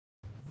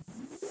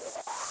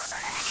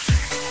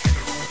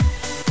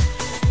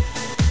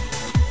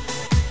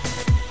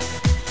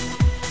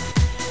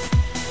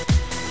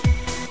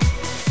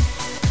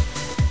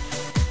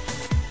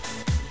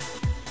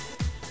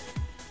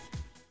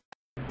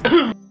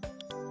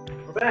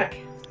we're back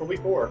for week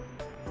 4.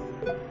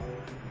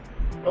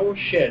 Oh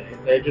shit,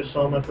 they just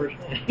saw my first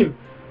name.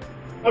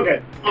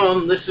 Okay,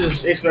 this is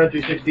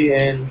Ace360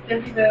 and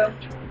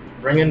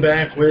bringing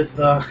back with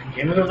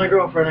gaming with my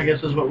girlfriend, I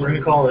guess is what we're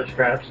gonna call this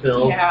crap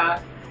still.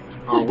 Yeah.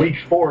 Week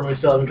 4 and we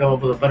still haven't come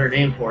up with a better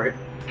name for it.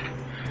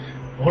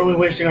 What are we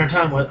wasting our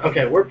time with?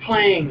 Okay, we're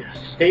playing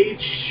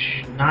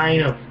stage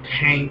 9 of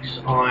tanks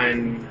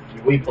on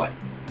WePlay.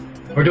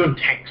 We're doing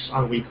tanks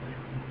on WePlay.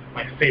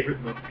 My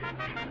favorite move.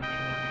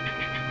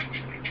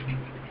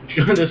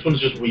 This one's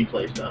just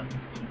WePlay stuff.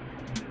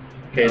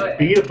 Okay, it's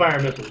beat of fire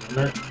missiles,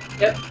 isn't it?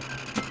 Yep.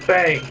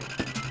 Bang!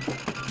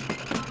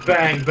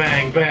 Bang,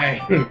 bang, bang!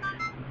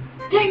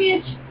 Dang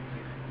it!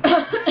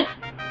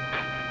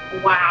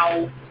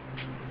 Wow.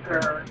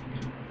 Grr.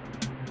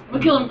 I'm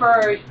gonna kill him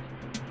first.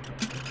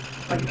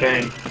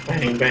 Bang,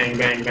 bang, bang,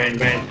 bang, bang,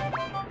 bang.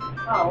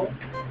 Oh.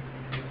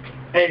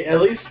 Hey, at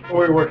least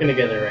we're working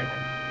together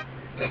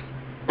right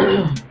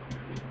now.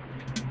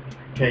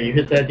 Okay, you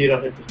hit that dude,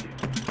 I'll hit this dude.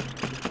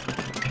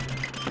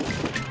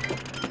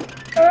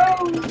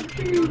 Oh,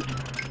 shoot.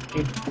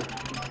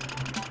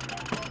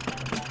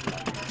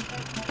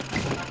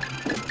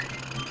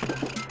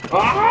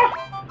 Ah!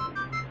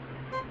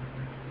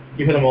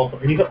 You hit them all.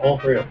 You hit all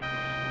 3 of them.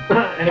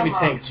 Enemy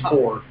tanks,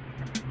 4.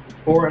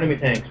 4 enemy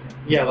tanks.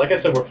 Yeah, like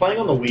I said, we're playing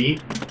on the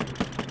Wii.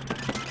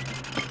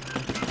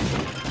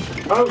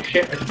 Oh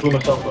shit! I just blew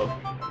myself up.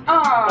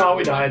 Oh,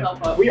 we died.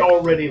 We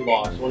already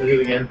lost. Want to do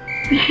it again?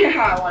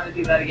 Yeah, I want to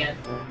do that again.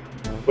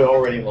 We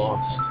already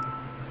lost.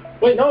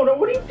 Wait, no,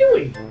 what are you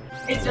doing?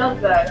 It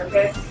does that,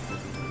 okay?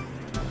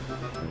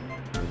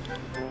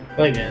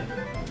 Play again.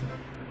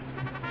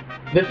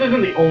 This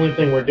isn't the only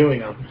thing we're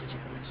doing on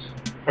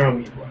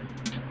Wii Play.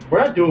 We're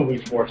not doing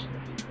Wii Sports.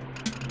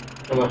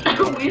 Unless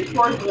Wii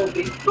Sports will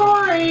be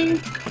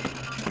boring.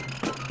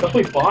 Unless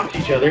we box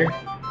each other.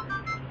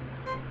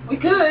 We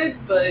could,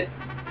 but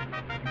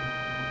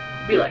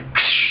be like,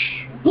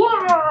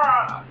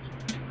 Wah!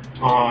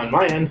 On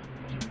my end.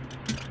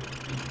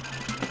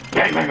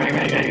 Bang, bang, bang,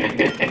 bang,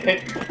 bang,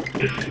 bang.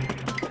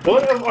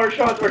 One of our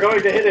shots are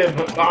going to hit him.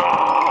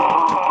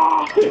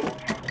 Ah!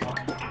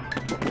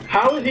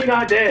 How is he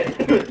not dead?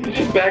 He's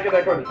just back in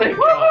that corner. Thank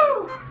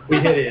God. We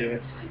hit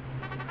him.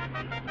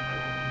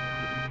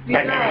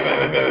 Bang, bang,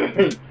 bang, bang,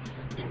 bang.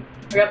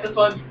 I got this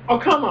one. Oh,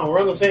 come on. We're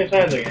on the same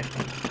side again.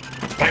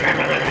 Bang, bang,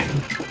 bang, bang, bang.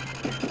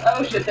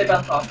 Oh shit, they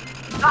bounced off.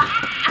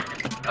 Ah!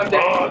 I'm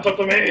dead. Oh, it's up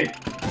to me.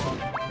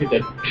 He's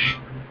dead.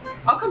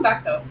 I'll come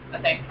back though, I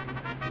think.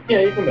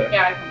 Yeah, you come back.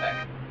 Yeah, I come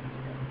back.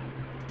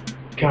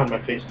 God, my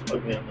face is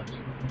ugly on this.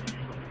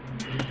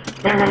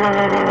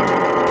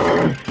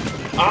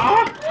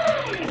 Ah!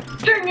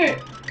 Dang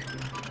it!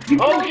 You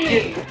killed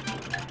me!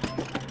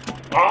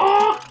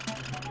 Ah!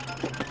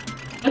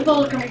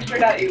 Missile is coming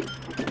straight at you.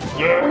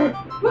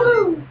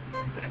 Woo!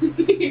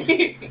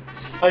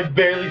 I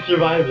barely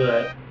survived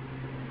that.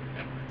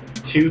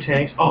 2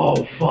 tanks.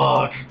 Oh,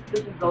 fuck.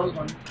 This is those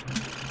ones.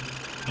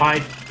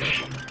 Hide.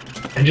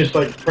 And just,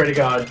 like, pray to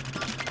God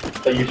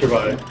that you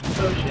survive.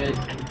 Oh, shit.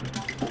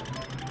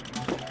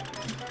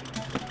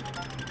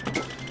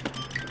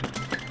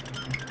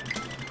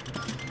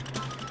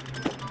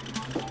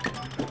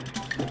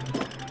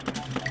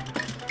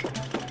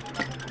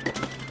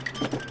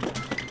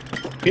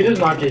 If he does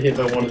not get hit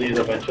by one of these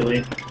eventually.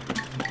 You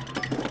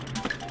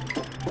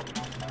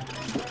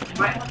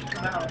might have to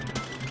come out.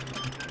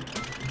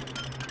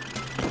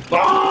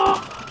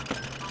 Ah!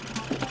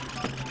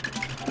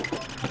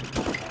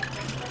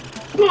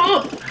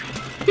 Ah!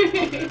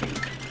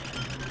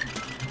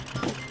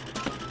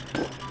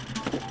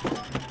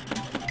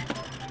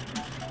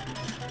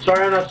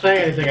 Sorry, I'm not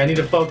saying anything. I need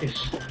to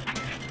focus.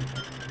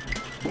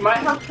 You might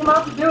have to come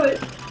out to do it.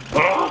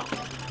 Ah!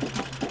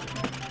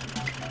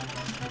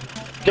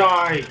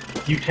 Die,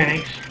 you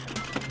tanks.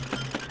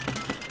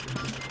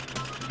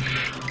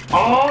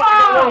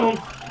 Oh!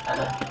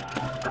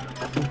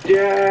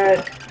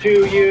 Death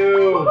to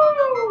you!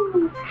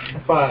 Woo!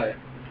 5.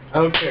 I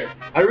don't care.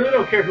 I really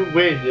don't care who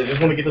wins. I just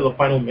want to get to the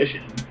final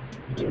mission.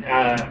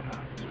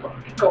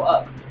 Go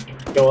up.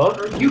 Go up?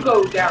 Or you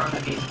go down, I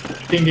mean.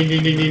 Ding ding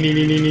ding ding ding ding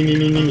ding ding ding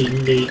ding ding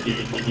ding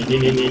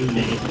ding ding ding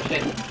ding.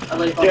 Shit. I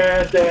like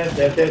Death, death,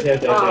 death, death,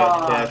 death,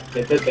 death,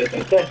 death, death,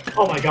 death, death.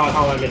 Oh my God,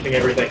 how am I missing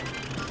everything?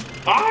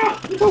 Ah!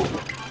 Woo!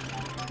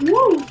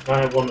 I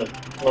have one missile.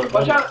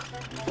 Watch out!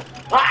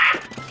 Ah!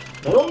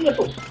 My own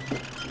missiles.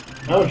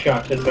 My own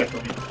shots hit back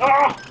from me.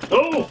 Ah!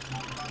 No!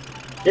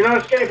 You're not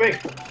escaping!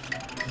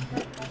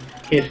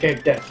 He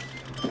escaped death.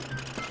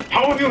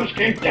 How have you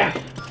escaped death?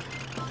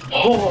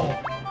 Oh!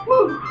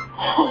 Woo!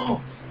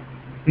 Oh!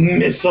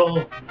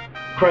 Missile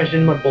crashed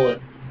in my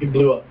bullet. He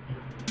blew up.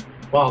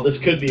 Wow, this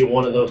could be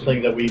one of those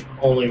things that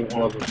only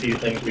one of the few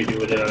things we do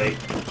with it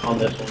on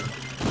this one.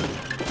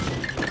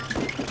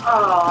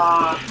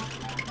 Ah,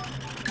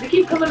 they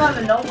keep coming out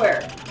of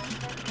nowhere.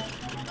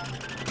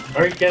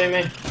 Are you kidding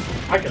me?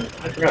 I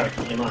forgot I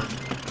can came on.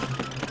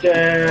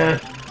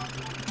 Death.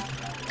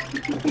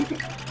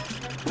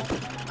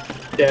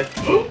 Death.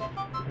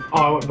 Oh,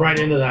 I went right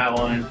into that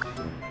one.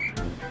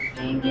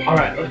 Dang it.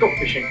 Alright, let's go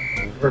fishing.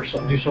 Or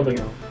do something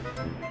else.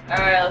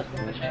 Alright, let's go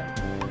fishing.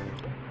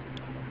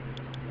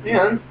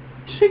 And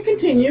to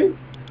continue.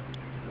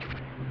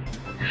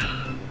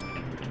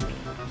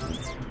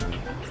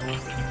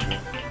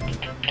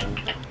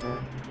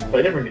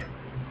 Play different game.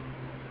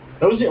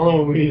 That was the only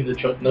one we needed the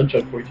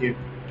nunchuck for too.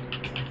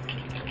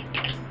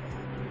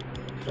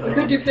 We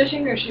could do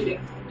fishing or shooting.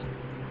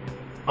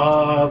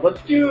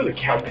 Let's do the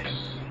cow race.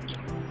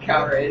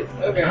 Cow race.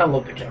 Okay. I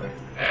love the cow race.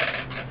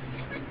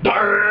 Yay!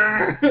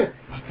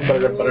 I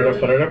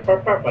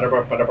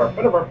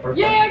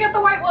got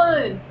the white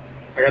one.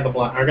 I got the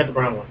black. I got the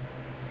brown one.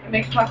 It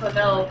makes chocolate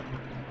milk.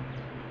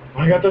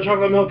 I got the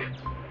chocolate milk.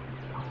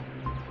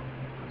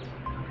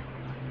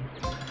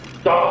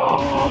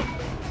 Ah!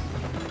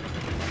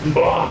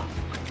 Blah.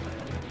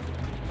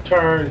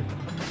 Turn.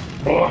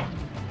 Blah.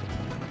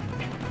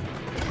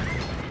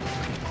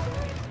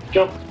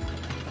 Jump.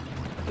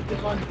 Take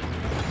this one.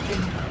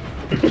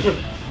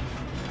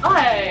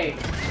 Hey!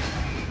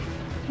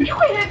 Did you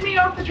hit me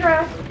off the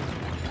track?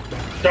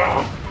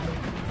 Duh.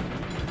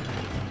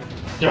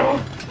 Duh.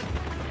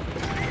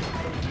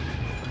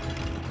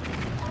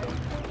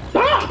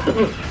 Ah!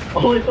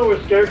 Only saw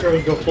where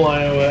scarecrows go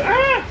flying away.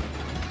 Ah!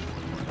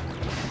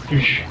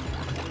 Doosh.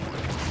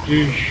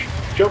 Doosh.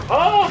 Jump.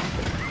 Ah!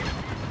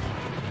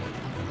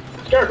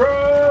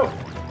 Scarecrow!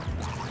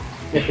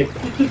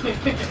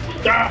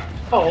 Ah!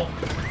 Oh.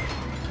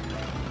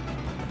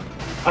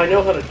 I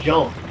know how to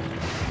jump.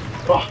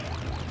 Oh.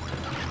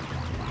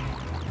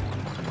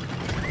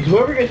 It's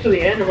whoever gets to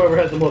the end or whoever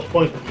has the most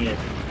points at the end.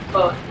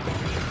 Both.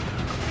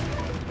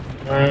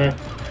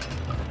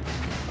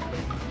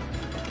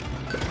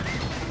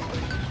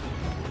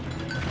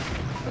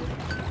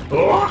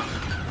 Oh.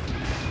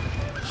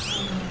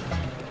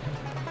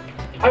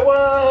 I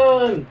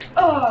won!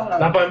 Oh.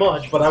 Not by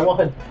much, but I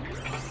won.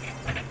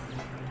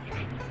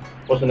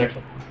 What's the next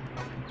one?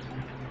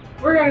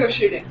 We're gonna go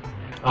shooting.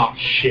 Oh,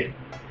 shit.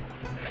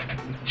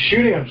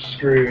 Shooting, I'm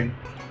screwed.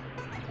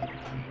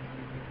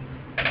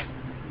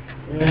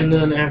 And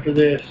then after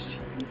this...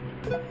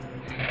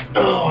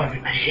 Oh, I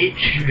hate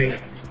shooting.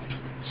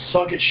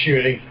 Suck at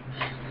shooting.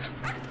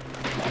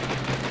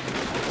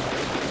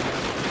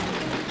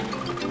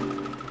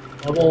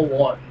 Level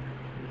 1.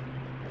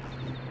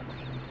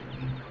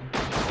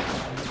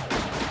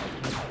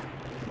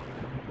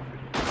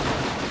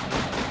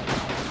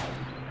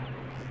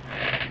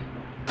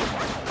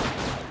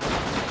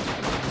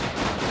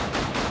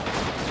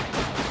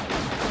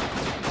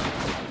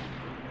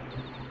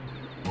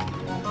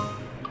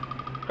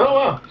 Oh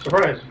wow,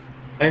 surprise.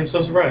 I am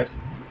so surprised.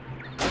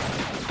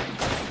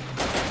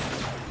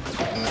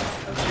 Oh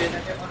shit, I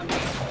hit one of me.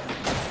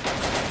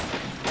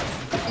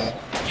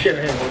 Shit,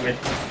 I hit one of me.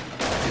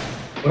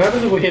 What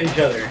happens if we hit each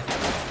other?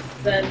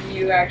 Then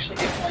you actually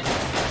get points.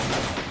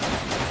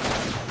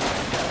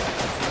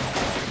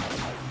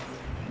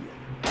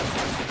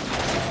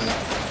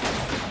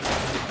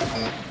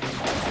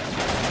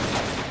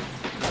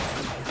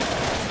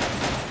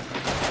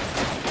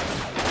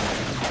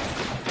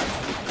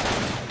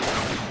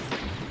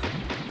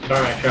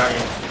 Sorry, I shot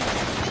you.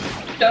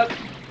 Duck.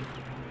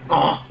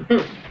 Oh.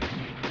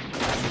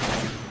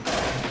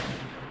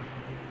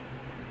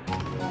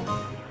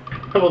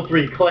 Level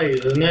 3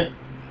 clays, isn't it?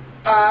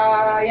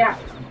 Yeah.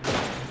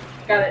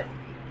 Got it.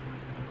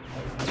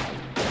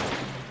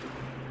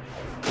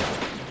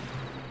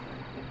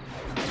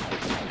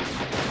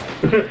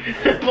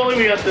 If only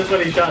we got this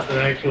many shots in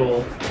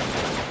actual...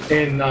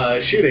 in,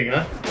 shooting,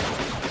 huh?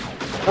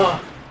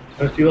 Oh,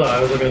 that's too low. I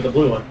was looking at the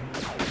blue one.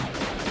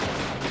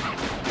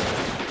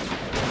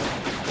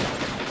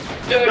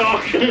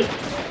 Oh.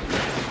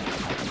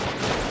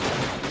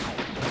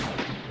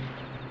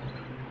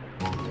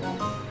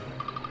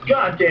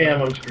 God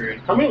damn, I'm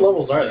screwed. How many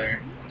levels are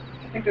there?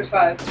 I think there's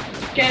 5.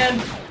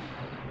 10.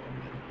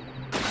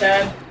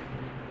 10.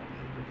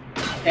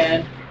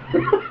 10.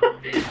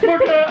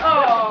 Okay.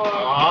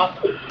 Oh.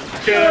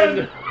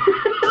 10.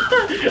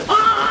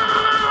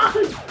 Ah!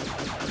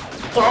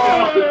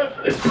 Oh.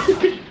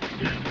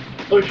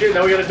 Oh shit,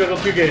 now we gotta juggle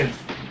 2 games.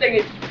 Dang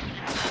it.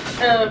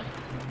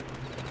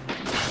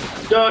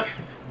 Duck.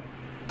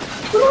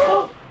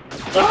 Oh,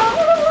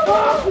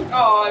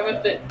 I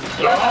missed it.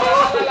 La la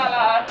la la la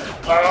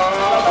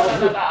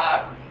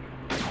la.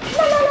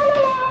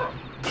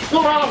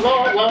 La la la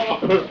la.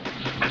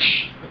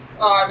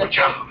 Oh, I missed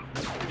it.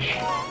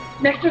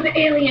 Next to the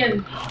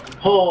aliens.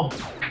 Oh.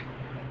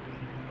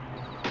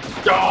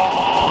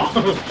 Oh.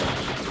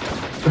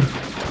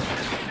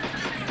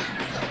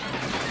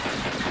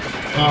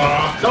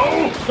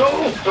 No, no,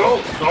 no,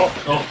 no,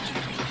 no.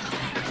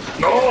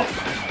 No.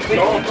 Wait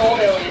till the gold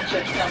alien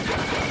ships come.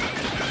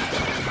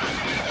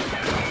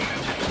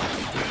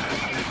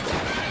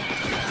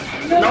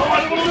 No,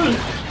 I don't want to lose.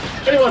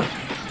 Anyone.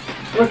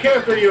 No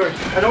character of yours.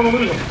 I don't want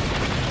to lose them.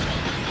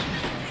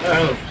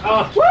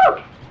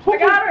 Woo! I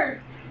got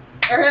her!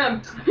 Or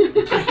him.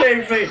 You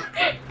saved me.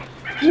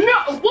 No,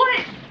 what?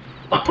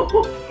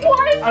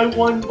 What? I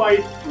won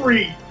by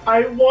 3.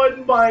 I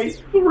won by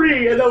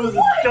 3, and that was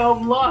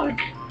dumb luck.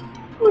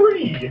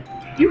 3.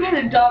 You had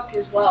a duck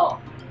as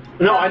well.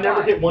 No, I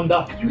never hit one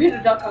duck. You hit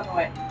a duck on the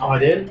way. Oh, I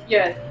did?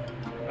 Yes.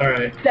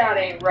 Alright. That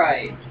ain't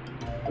right.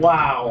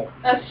 Wow.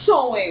 That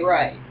so ain't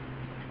right.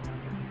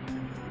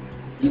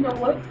 You know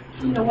what?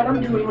 You know what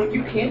I'm doing what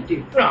you can't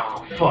do.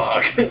 Oh,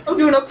 fuck. I'm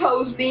doing a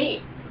pose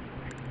knee.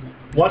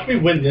 Watch me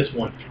win this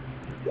one.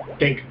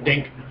 Dink,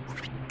 dink.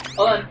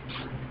 Hold on.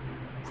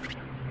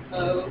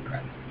 Oh,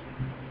 crap.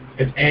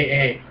 It's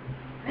AA.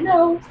 I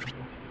know.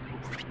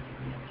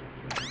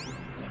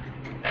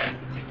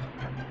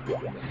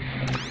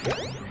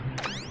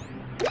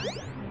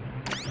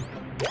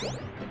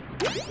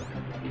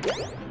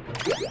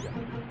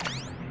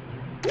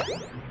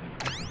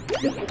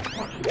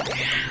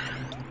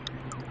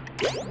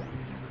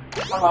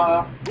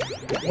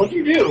 What'd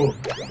you do?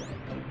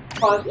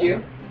 Paused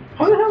you.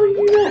 How the hell did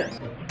you do that?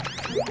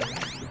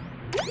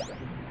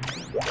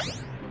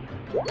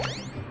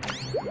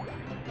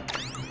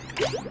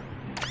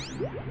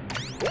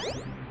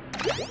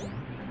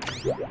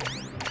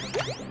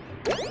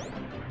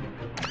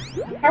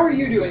 How are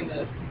you doing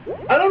this?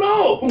 I don't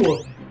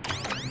know!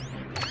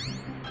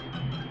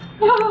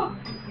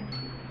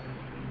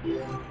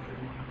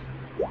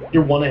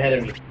 You're one ahead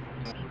of me.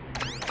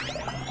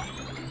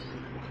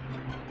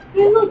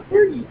 Hey, look,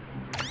 birdie!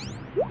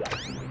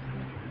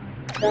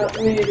 Not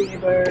really,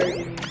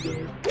 birdie.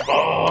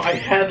 Oh, I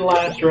had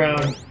last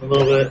round a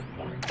little bit.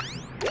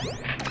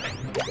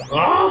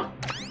 Ah!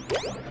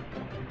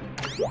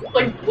 It's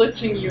like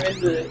glitching you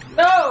into it.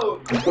 No!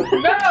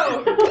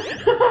 No!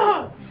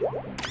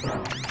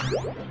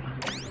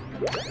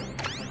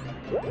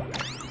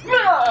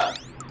 Ah!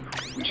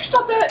 Would you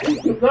stop that?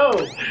 No!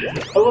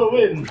 I want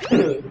to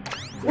win!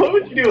 What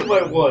would you do if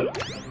I won?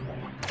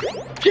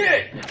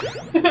 Shit!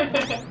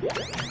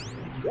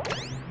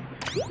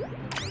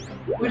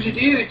 What'd you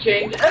do?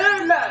 Change?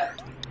 Oh, no!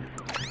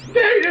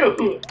 Damn!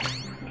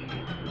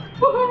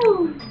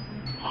 Woohoo!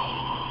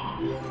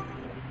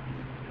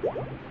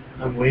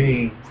 I'm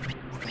winning.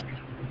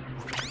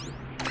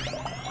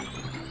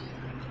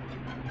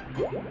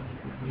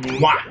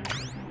 Mwah!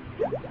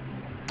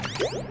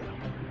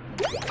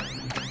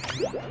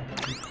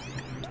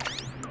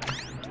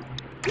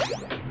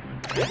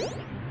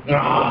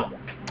 Ah!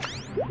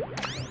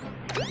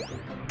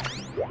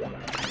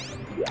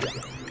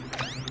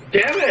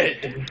 Damn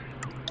it!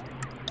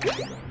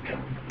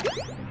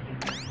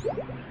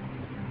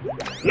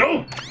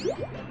 No!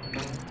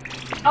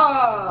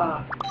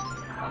 Ah!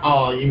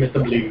 Oh, you missed the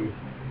blue.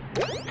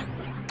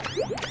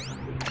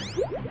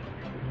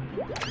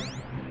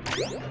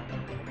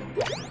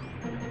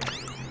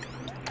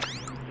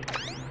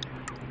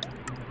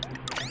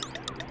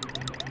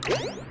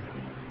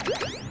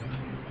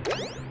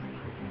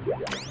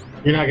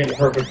 You're not getting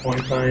perfect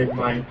points on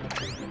mine.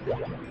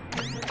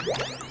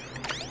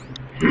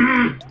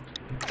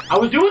 I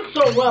was doing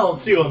so well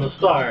too on the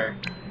star.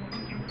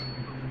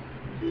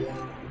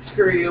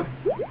 Screw you.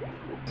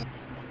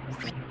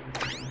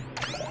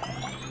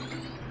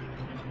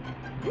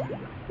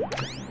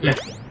 Nah,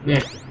 nah,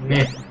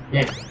 nah,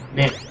 nah,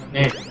 nah,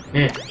 nah,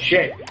 nah.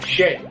 Shit,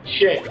 shit,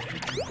 shit.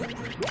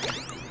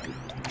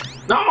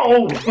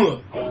 No!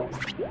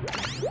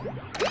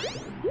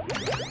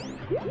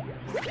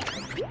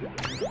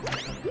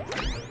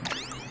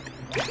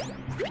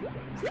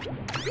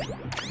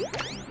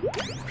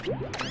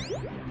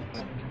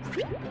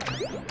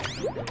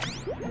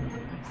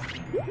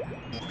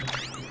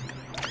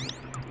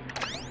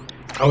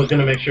 I was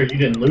gonna make sure you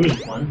didn't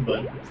lose one,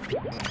 but...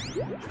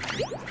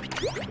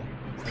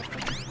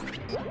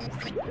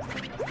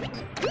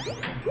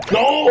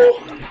 No!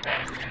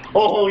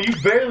 Oh, you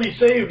barely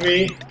saved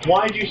me.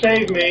 Why'd you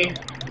save me?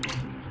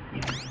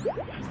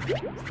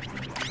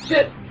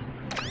 Shit!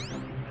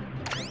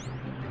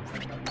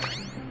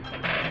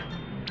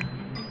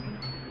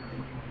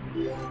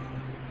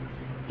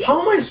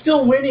 How am I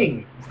still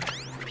winning?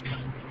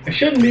 I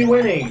shouldn't be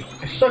winning.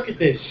 I suck at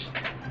this.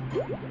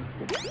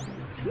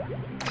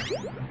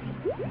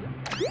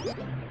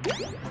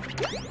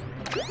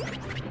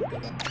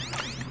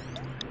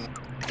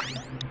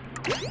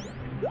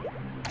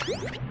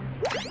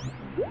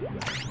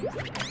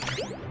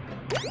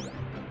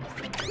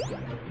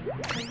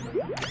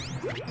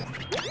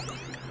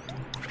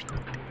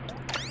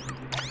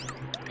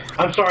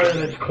 I'm sorry that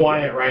it's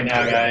quiet right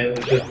now, guys.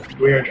 It's just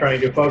we are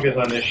trying to focus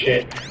on this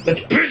shit. That's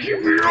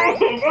pissing me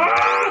off!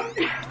 Ah!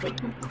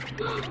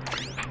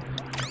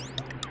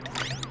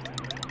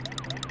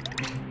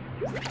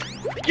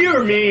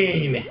 You're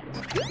mean!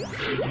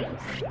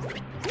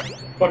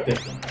 Fuck this.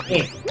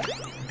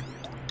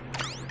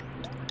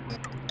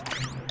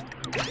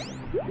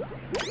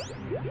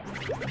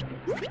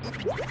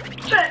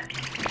 Shit!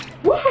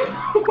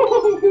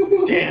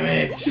 Damn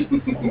it!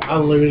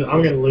 I'm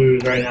gonna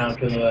lose right now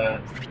because of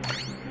that.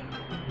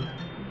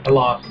 I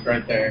lost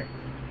right there.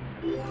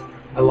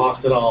 I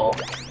lost it all.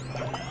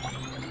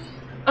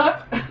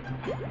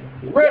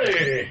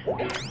 Ready!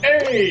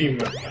 Aim!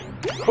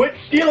 Quit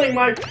stealing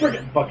my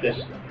friggin'... Fuck this.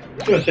 I'm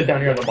just gonna sit down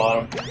here on the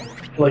bottom.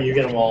 Let you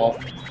get them all.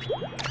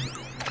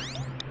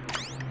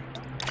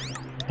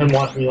 And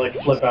watch me,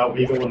 like, flip out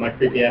even with my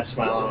creepy ass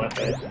smile on my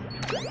face.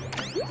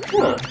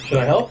 Huh, should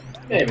I help?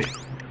 Maybe.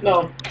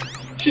 No.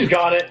 She's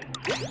got it.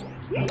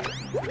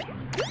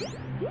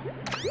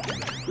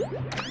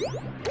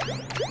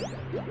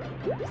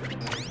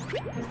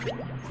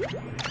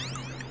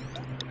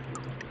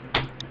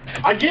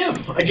 I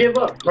give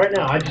up right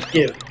now. I just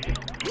give.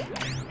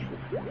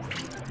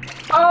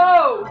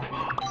 Oh!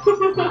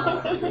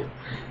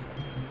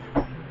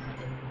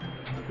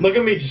 Look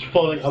at me just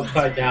floating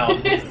upside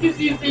down. You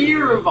see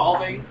you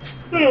revolving.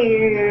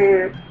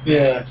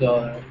 Yeah, I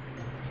saw that.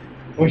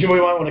 We might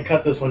want to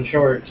cut this one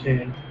short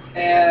soon.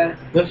 Yeah.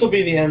 This will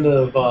be the end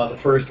of the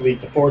first week,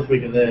 the fourth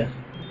week of this,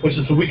 which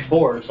is week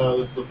 4,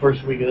 so it's the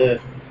first week of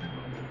this.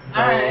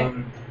 Alright.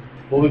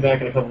 We'll be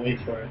back in a couple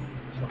weeks for it.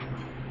 So,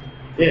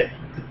 yeah.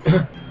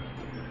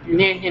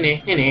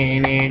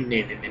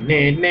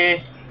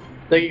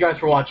 Thank you guys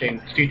for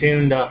watching. Stay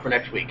tuned for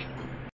next week.